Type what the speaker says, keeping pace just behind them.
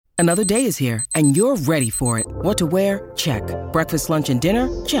Another day is here, and you're ready for it. What to wear? Check. Breakfast, lunch, and dinner?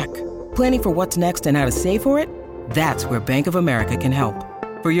 Check. Planning for what's next and how to save for it? That's where Bank of America can help.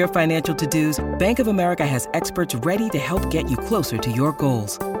 For your financial to-dos, Bank of America has experts ready to help get you closer to your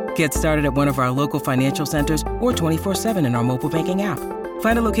goals. Get started at one of our local financial centers or 24/7 in our mobile banking app.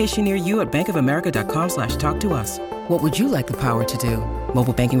 Find a location near you at bankofamerica.com/talktous. What would you like the power to do?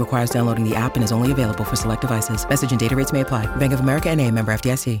 Mobile banking requires downloading the app and is only available for select devices. Message and data rates may apply. Bank of America N.A., member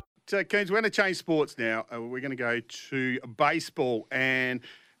FDIC. So, Keens, we're going to change sports now. We're going to go to baseball. And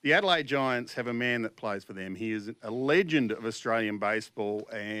the Adelaide Giants have a man that plays for them. He is a legend of Australian baseball,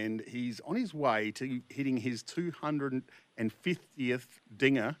 and he's on his way to hitting his 250th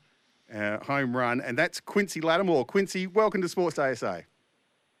dinger home run, and that's Quincy Lattimore. Quincy, welcome to Sports Day SA.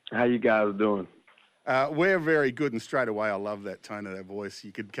 How you guys doing? We're very good, and straight away, I love that tone of that voice.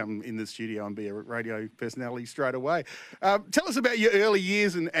 You could come in the studio and be a radio personality straight away. Tell us about your early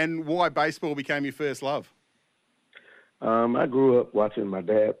years and why baseball became your first love. I grew up watching my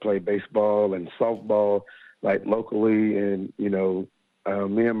dad play baseball and softball, like locally, and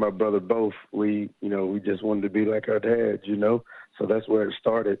me and my brother both, we just wanted to be like our dads, So that's where it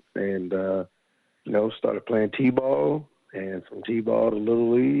started, and started playing t-ball, and from t-ball to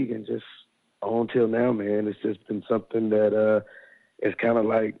Little League, and just on till now, man. It's just been something that it's kind of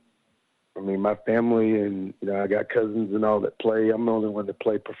like, my family and, I got cousins and all that play. I'm the only one that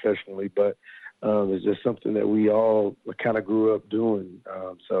play professionally, but it's just something that we all kind of grew up doing.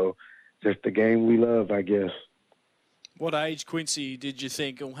 So just the game we love, I guess. What age, Quincy, did you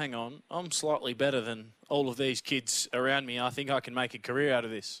think, oh, hang on, I'm slightly better than all of these kids around me. I think I can make a career out of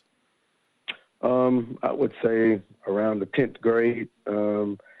this? I would say around the 10th grade.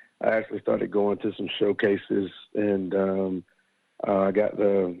 I actually started going to some showcases, and I got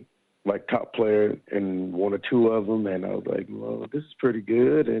the top player in one or two of them, and I was like, well, this is pretty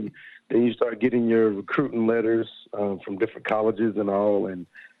good. And then you start getting your recruiting letters from different colleges and all, and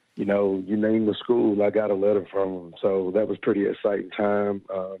you name the school, I got a letter from them. So that was pretty exciting time,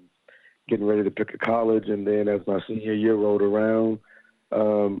 getting ready to pick a college. And then as my senior year rolled around,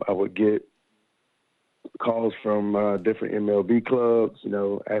 I would get calls from different MLB clubs,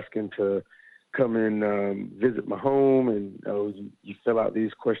 asking to come and visit my home, and you fill out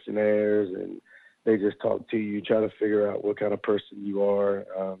these questionnaires, and they just talk to you, try to figure out what kind of person you are.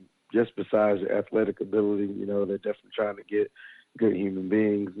 Just besides your athletic ability, they're definitely trying to get good human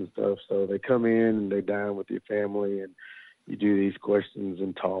beings and stuff. So they come in and they dine with your family, and you do these questions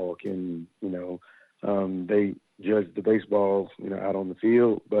and talk, and they judge the baseball, out on the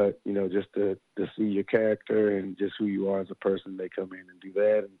field, but just to see your character and just who you are as a person, they come in and do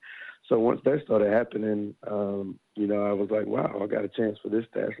that. And so once that started happening, I was like, wow, I got a chance for this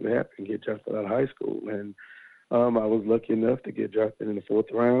to actually happen, get drafted out of high school. And I was lucky enough to get drafted in the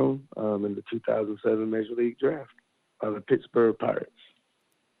 4th round in the 2007 Major League Draft by the Pittsburgh Pirates.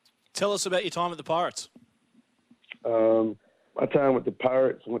 Tell us about your time at the Pirates. My time with the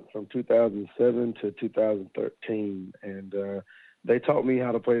Pirates went from 2007 to 2013, and they taught me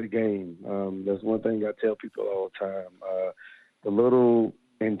how to play the game. That's one thing I tell people all the time. The little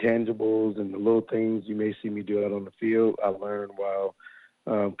intangibles and the little things you may see me do out on the field, I learned while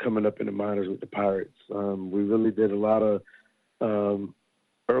coming up in the minors with the Pirates. We really did a lot of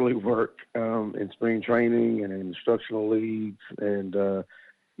early work in spring training and in instructional leagues, and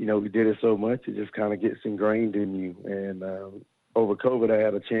we did it so much, it just kind of gets ingrained in you. And over COVID, I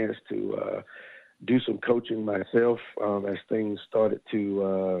had a chance to do some coaching myself as things started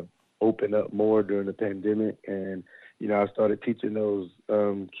to open up more during the pandemic. And, I started teaching those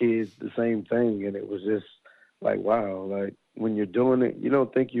kids the same thing. And it was just like, wow, like when you're doing it, you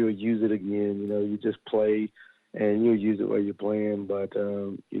don't think you'll use it again. You just play and you'll use it while you're playing. But,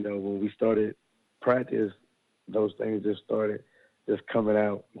 when we started practice, those things just started just coming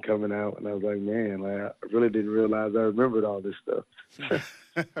out. And I was like, man, I really didn't realize I remembered all this stuff.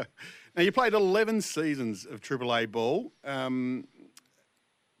 Now, you played 11 seasons of AAA ball. How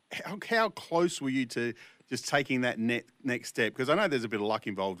close were you to just taking that next step? Because I know there's a bit of luck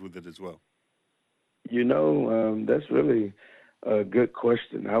involved with it as well. That's really a good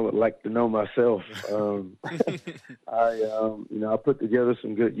question. I would like to know myself. I put together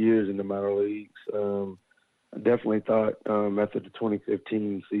some good years in the minor leagues. I definitely thought after the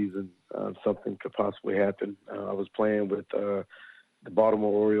 2015 season, something could possibly happen. I was playing with the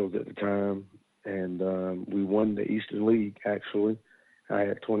Baltimore Orioles at the time, and we won the Eastern League, actually. I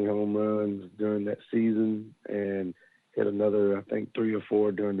had 20 home runs during that season and hit another, I think, 3 or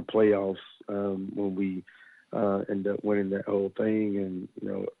 4 during the playoffs when we ended up winning that whole thing. And,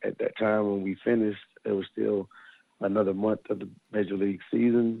 at that time when we finished, there was still another month of the Major League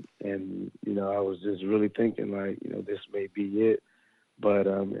season. And, I was just really thinking like, this may be it. But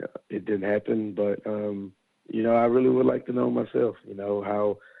it didn't happen. But, I really would like to know myself,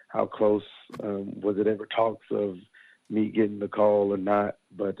 how close was it ever talks of me getting the call or not.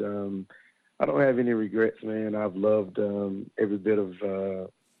 But I don't have any regrets, man. I've loved every bit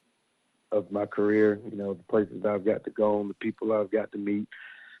of my career, the places I've got to go and the people I've got to meet.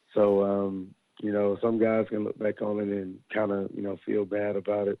 So, some guys can look back on it and kind of, feel bad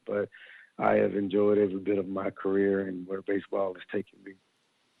about it. But I have enjoyed every bit of my career and where baseball has taken me.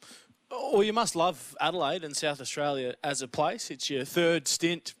 Well, you must love Adelaide and South Australia as a place. It's your third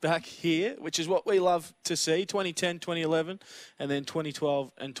stint back here, which is what we love to see, 2010, 2011, and then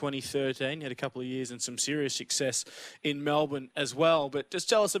 2012 and 2013. You had a couple of years and some serious success in Melbourne as well. But just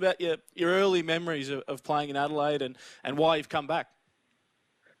tell us about your early memories of playing in Adelaide and why you've come back.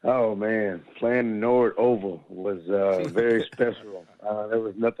 Oh, man, playing Nord Oval was very special. There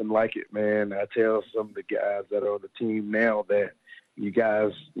was nothing like it, man. I tell some of the guys that are on the team now that you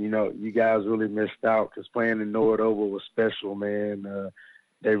guys really missed out because playing in Nord Oval was special, man.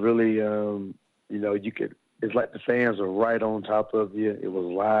 They really, it's like the fans are right on top of you. It was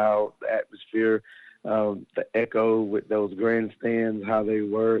loud, the atmosphere, the echo with those grandstands, how they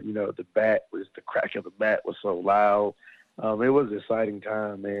were, the crack of the bat was so loud. It was an exciting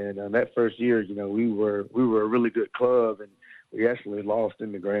time, man. That first year, we were a really good club, and we actually lost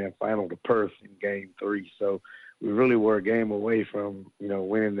in the grand final to Perth in Game 3. So we really were a game away from,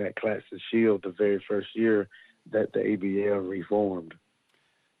 winning that Classic Shield the very first year that the ABL reformed.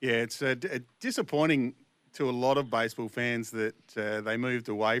 Yeah, it's disappointing to a lot of baseball fans that they moved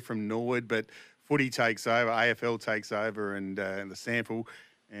away from Norwood, but footy takes over, AFL takes over, and the sample.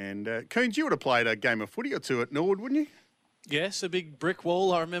 And Coons, you would have played a game of footy or two at Norwood, wouldn't you? Yes, a big brick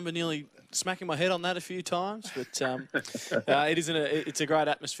wall. I remember nearly smacking my head on that a few times, but it's a great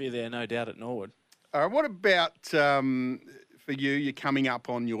atmosphere there, no doubt, at Norwood. What about for you? You're coming up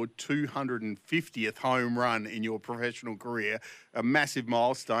on your 250th home run in your professional career, a massive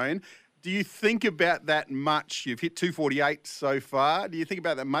milestone. Do you think about that much? You've hit 248 so far. Do you think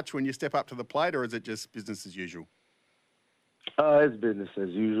about that much when you step up to the plate, or is it just business as usual? It's business as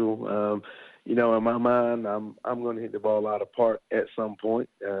usual. In my mind, I'm going to hit the ball out of park at some point.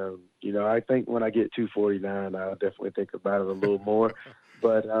 I think when I get 249, I'll definitely think about it a little more.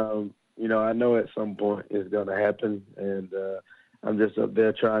 But, I know at some point it's going to happen. And I'm just up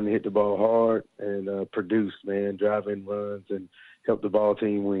there trying to hit the ball hard and produce, man, drive in runs and help the ball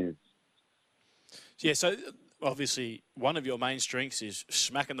team win. Yeah, so obviously one of your main strengths is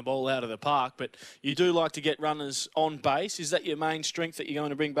smacking the ball out of the park, but you do like to get runners on base. Is that your main strength that you're going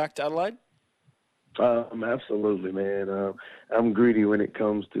to bring back to Adelaide? Absolutely, man. I'm greedy when it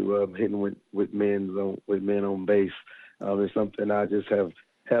comes to hitting with men on base. It's something I just have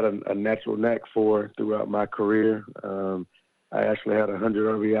had a natural knack for throughout my career. I actually had a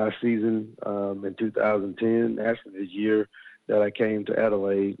 100 RBI season in 2010, actually the year that I came to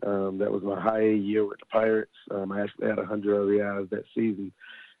Adelaide. That was my high A year with the Pirates. I actually had 100 RBIs that season.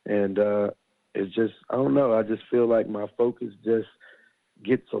 And it's just, I don't know, I just feel like my focus just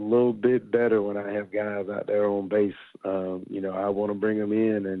gets a little bit better when I have guys out there on base. I want to bring them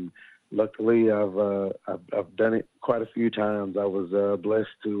in, and luckily I've done it quite a few times. I was blessed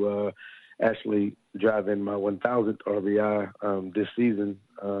to actually drive in my 1,000th RBI this season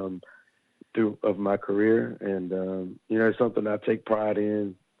through of my career, and it's something I take pride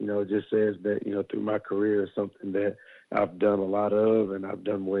in. It just says that through my career, it's something that I've done a lot of and I've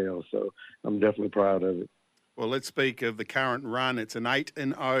done well. So I'm definitely proud of it. Well, let's speak of the current run. It's an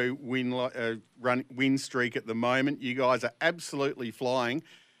 8-0 win streak at the moment. You guys are absolutely flying,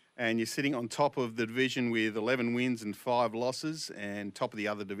 and you're sitting on top of the division with 11 wins and 5 losses, and top of the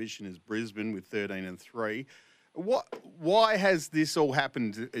other division is Brisbane with 13-3. Why has this all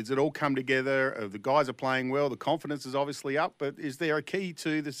happened? Has it all come together? The guys are playing well. The confidence is obviously up, but is there a key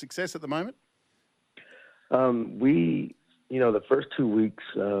to the success at the moment? The first 2 weeks,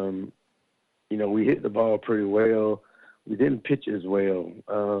 we hit the ball pretty well. We didn't pitch as well.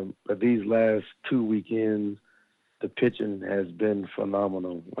 But these last 2 weekends, the pitching has been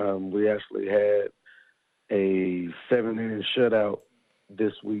phenomenal. We actually had a 7-inning shutout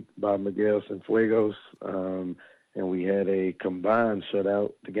this week by Miguel Cienfuegos, and we had a combined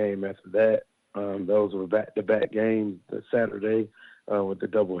shutout the game after that. Those were back-to-back games the Saturday with the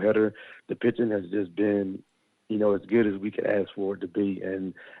doubleheader. The pitching has just been as good as we could ask for it to be.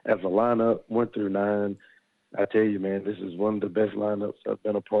 And as a lineup, 1 through 9, I tell you, man, this is one of the best lineups I've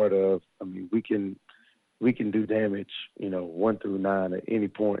been a part of. I mean, we can we can do damage, 1 through 9 at any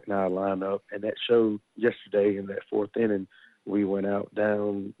point in our lineup. And that showed yesterday in that fourth inning. We went out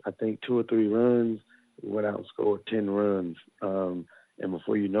down, I think, 2 or 3 runs. We went out and scored 10 runs. And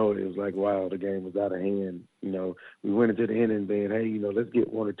before you know it was like, wow, the game was out of hand. We went into the inning being, hey, let's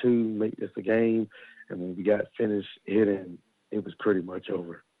get 1 or 2, make this a game. And when we got finished hitting, it was pretty much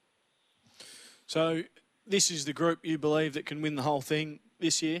over. So this is the group you believe that can win the whole thing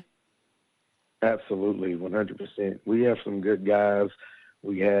this year? Absolutely, 100%. We have some good guys.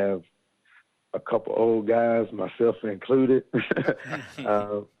 We have a couple old guys, myself included,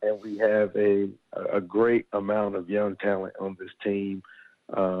 and we have a great amount of young talent on this team.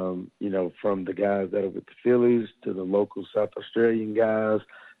 From the guys that are with the Phillies to the local South Australian guys.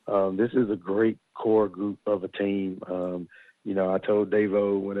 This is a great core group of a team. I told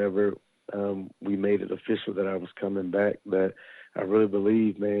Davo whenever we made it official that I was coming back that I really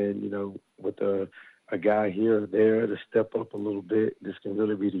believe, man, with a guy here or there to step up a little bit, this can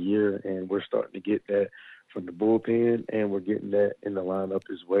really be the year. And we're starting to get that from the bullpen, and we're getting that in the lineup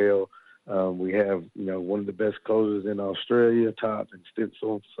as well. We have, one of the best closers in Australia, Todd and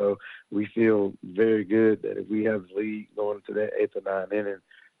Stitzel. So we feel very good that if we have the lead going into that 8th or 9th inning,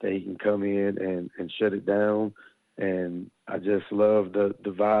 that he can come in and shut it down. And I just love the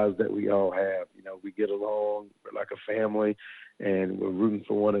vibes that we all have. We get along, we're like a family, and we're rooting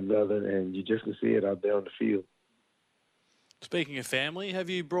for one another, and you just can see it out there on the field. Speaking of family, have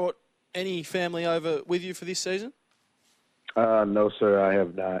you brought any family over with you for this season? No, sir, I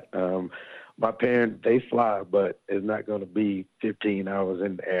have not. My parents, they fly, but it's not going to be 15 hours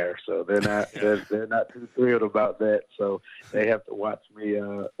in the air, so they're not they're not too thrilled about that. So they have to watch me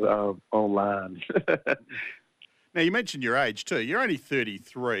online. Now, you mentioned your age too. You're only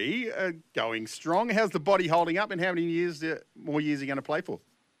 33, going strong. How's the body holding up, and how many more years are you going to play for?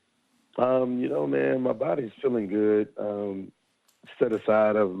 Man, my body's feeling good. Set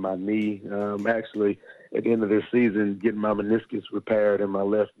aside of my knee. Actually, at the end of this season, getting my meniscus repaired in my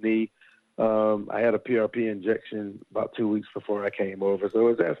left knee. I had a PRP injection about 2 weeks before I came over, so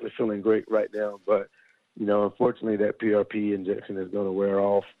it's actually feeling great right now. But, unfortunately, that PRP injection is going to wear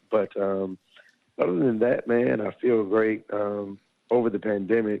off. But other than that, man, I feel great. Over the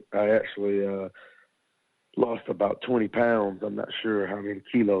pandemic, I actually lost about 20 pounds. I'm not sure how many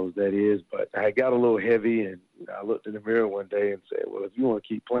kilos that is, but I got a little heavy, and I looked in the mirror one day and said, well, if you want to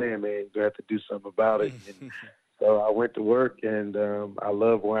keep playing, man, you have to do something about it. And so I went to work, and I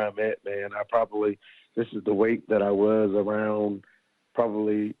love where I'm at, man. This is the weight that I was around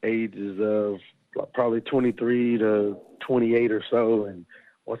probably ages of probably 23 to 28 or so, and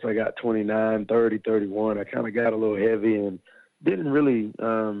once I got 29, 30, 31, I kind of got a little heavy and didn't really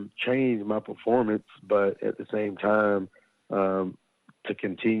change my performance, but at the same time, to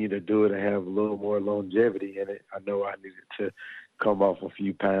continue to do it and have a little more longevity in it, I know I needed to come off a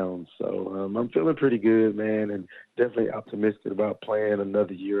few pounds. So I'm feeling pretty good, man, and definitely optimistic about playing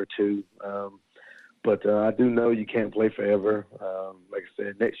another year or two. But I do know you can't play forever. Like I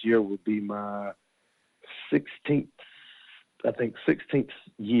said, next year will be my 16th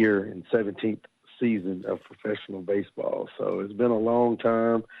year and 17th season of professional baseball. So it's been a long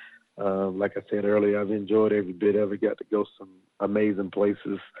time. Like I said earlier, I've enjoyed every bit of it, got to go some amazing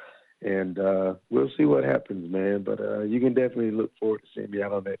places, and we'll see what happens, man. But you can definitely look forward to seeing me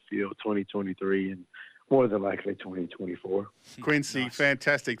out on that field 2023 and more than likely 2024. Quincy, Nice.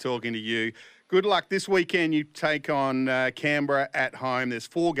 Fantastic talking to you. Good luck this weekend. You take on Canberra at home. There's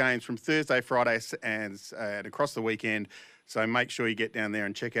 4 games from Thursday, Friday, and across the weekend. So make sure you get down there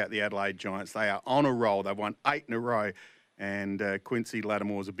and check out the Adelaide Giants. They are on a roll. They've won 8 in a row, and Quincy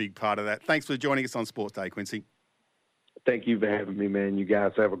Lattimore is a big part of that. Thanks for joining us on Sports Day, Quincy. Thank you for having me, man. You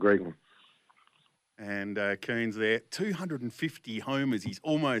guys have a great one. And Coons there, 250 homers. He's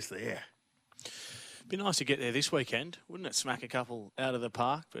almost there. Be nice to get there this weekend, wouldn't it? Smack a couple out of the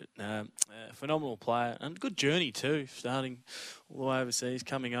park, but phenomenal player and good journey too, starting all the way overseas,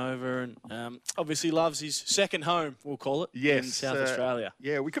 coming over, and obviously loves his second home, we'll call it, in South Australia.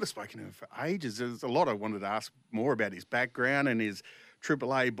 Yeah, we could have spoken to him for ages. There's a lot I wanted to ask more about his background and his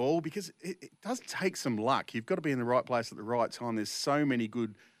AAA ball, because it does take some luck. You've got to be in the right place at the right time. There's so many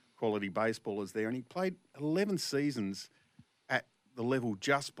good quality baseballers there, and he played 11 seasons at the level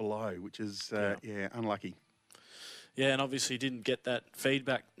just below, which is, unlucky. Yeah, and obviously didn't get that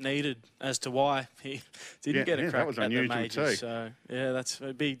feedback needed as to why he didn't get a crack at the majors. Too. So, yeah,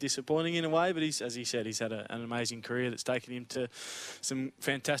 it'd be disappointing in a way, but as he said, he's had an amazing career that's taken him to some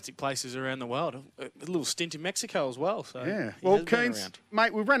fantastic places around the world. A little stint in Mexico as well. So yeah. Well, Coons,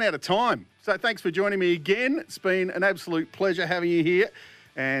 mate, we've run out of time. So thanks for joining me again. It's been an absolute pleasure having you here.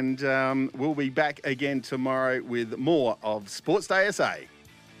 And we'll be back again tomorrow with more of Sports Day SA.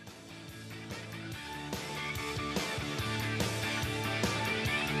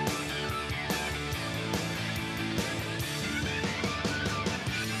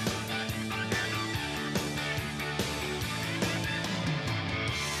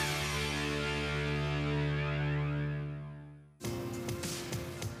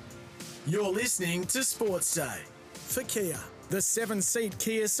 You're listening to Sports Day for Kia. The 7-seat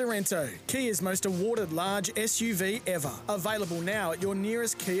Kia Sorrento, Kia's most awarded large SUV ever. Available now at your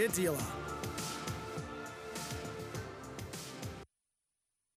nearest Kia dealer.